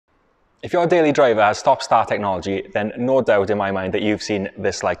If your daily driver has stop-start technology, then no doubt in my mind that you've seen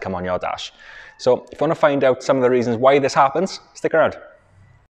this light come on your dash. So if you want to find out some of the reasons why this happens, stick around.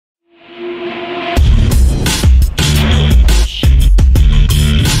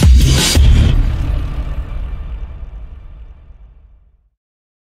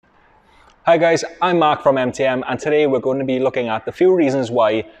 Hi guys, I'm Mark from MTM, and today we're going to be looking at the few reasons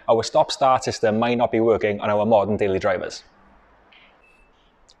why our stop-start system might not be working on our modern daily drivers.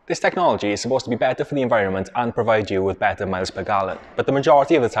 This technology is supposed to be better for the environment and provide you with better miles per gallon, but the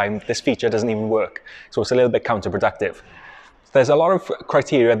majority of the time this feature doesn't even work, so it's a little bit counterproductive. There's a lot of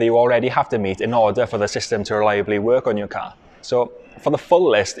criteria that you already have to meet in order for the system to reliably work on your car. So for the full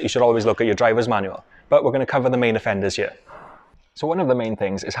list, you should always look at your driver's manual, but we're going to cover the main offenders here. So one of the main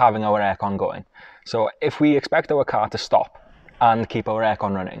things is having our aircon going. So if we expect our car to stop and keep our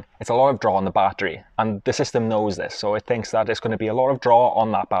aircon running, it's a lot of draw on the battery, and the system knows this, so it thinks that it's going to be a lot of draw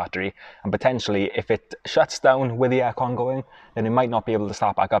on that battery, and potentially if it shuts down with the aircon going, then it might not be able to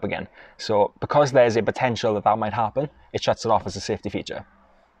start back up again. So because there's a potential that that might happen, it shuts it off as a safety feature.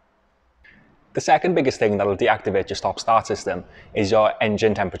 The second biggest thing that will deactivate your stop-start system is your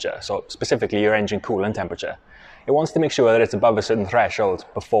engine temperature, so specifically your engine coolant temperature. It wants to make sure that it's above a certain threshold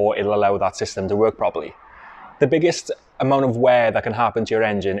before it'll allow that system to work properly. The biggest amount of wear that can happen to your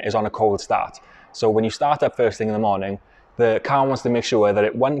engine is on a cold start. So when you start up first thing in the morning, the car wants to make sure that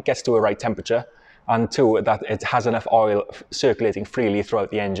it, one, gets to a right temperature, and two, that it has enough oil circulating freely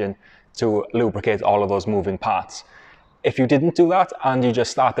throughout the engine to lubricate all of those moving parts. If you didn't do that and you just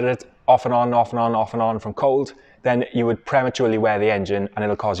started it off and on, off and on, off and on from cold, then you would prematurely wear the engine and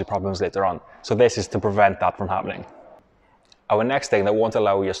it'll cause you problems later on. So this is to prevent that from happening. Our next thing that won't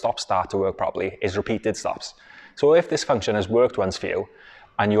allow your stop-start to work properly is repeated stops. So if this function has worked once for you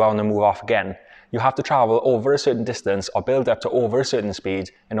and you want to move off again, you have to travel over a certain distance or build up to over a certain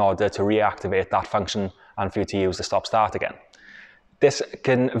speed in order to reactivate that function and for you to use the stop-start again. This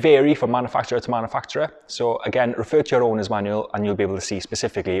can vary from manufacturer to manufacturer. So again, refer to your owner's manual and you'll be able to see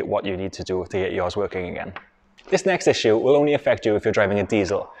specifically what you need to do to get yours working again. This next issue will only affect you if you're driving a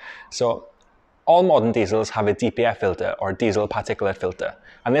diesel. So all modern diesels have a DPF filter, or diesel particulate filter,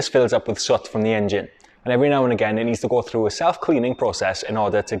 and this fills up with soot from the engine. And every now and again it needs to go through a self-cleaning process in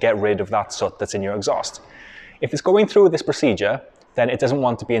order to get rid of that soot that's in your exhaust. If it's going through this procedure, then it doesn't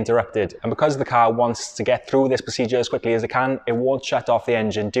want to be interrupted, and because the car wants to get through this procedure as quickly as it can, it won't shut off the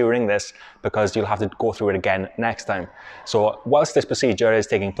engine during this because you'll have to go through it again next time. So whilst this procedure is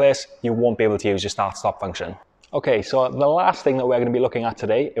taking place, you won't be able to use your start-stop function. Okay, so the last thing that we're going to be looking at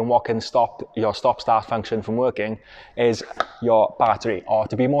today in what can stop your stop-start function from working is your battery, or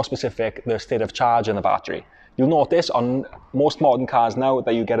to be more specific, the state of charge in the battery. You'll notice on most modern cars now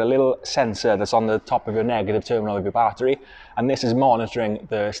that you get a little sensor that's on the top of your negative terminal of your battery, and this is monitoring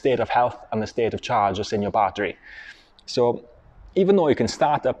the state of health and the state of charge that's in your battery. So even though you can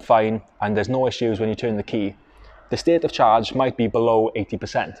start up fine and there's no issues when you turn the key, the state of charge might be below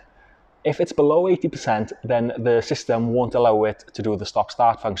 80%. If it's below 80%, then the system won't allow it to do the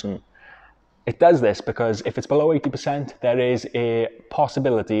stop-start function. It does this because if it's below 80%, there is a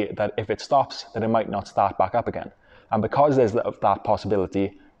possibility that if it stops, then it might not start back up again. And because there's that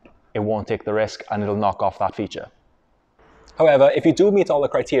possibility, it won't take the risk and it'll knock off that feature. However, if you do meet all the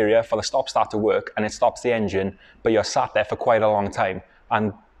criteria for the stop-start to work and it stops the engine, but you're sat there for quite a long time,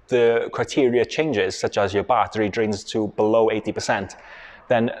 and the criteria changes, such as your battery drains to below 80%,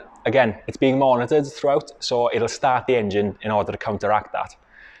 then again, it's being monitored throughout, so it'll start the engine in order to counteract that.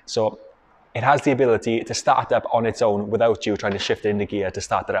 So it has the ability to start up on its own without you trying to shift it into gear to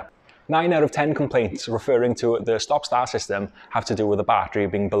start it up. 9 out of 10 complaints referring to the stop-start system have to do with the battery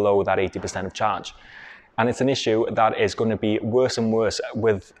being below that 80% of charge. And it's an issue that is going to be worse and worse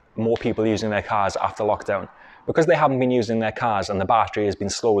with more people using their cars after lockdown. Because they haven't been using their cars and the battery has been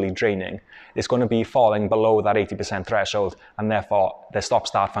slowly draining, it's going to be falling below that 80% threshold, and therefore the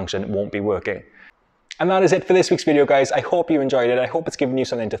stop-start function won't be working. And that is it for this week's video, guys. I hope you enjoyed it. I hope it's given you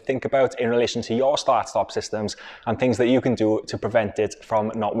something to think about in relation to your start-stop systems and things that you can do to prevent it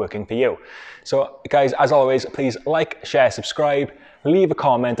from not working for you. So guys, as always, please like, share, subscribe, leave a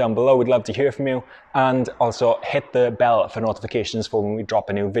comment down below. We'd love to hear from you, and also hit the bell for notifications for when we drop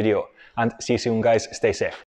a new video. And see you soon, guys. Stay safe.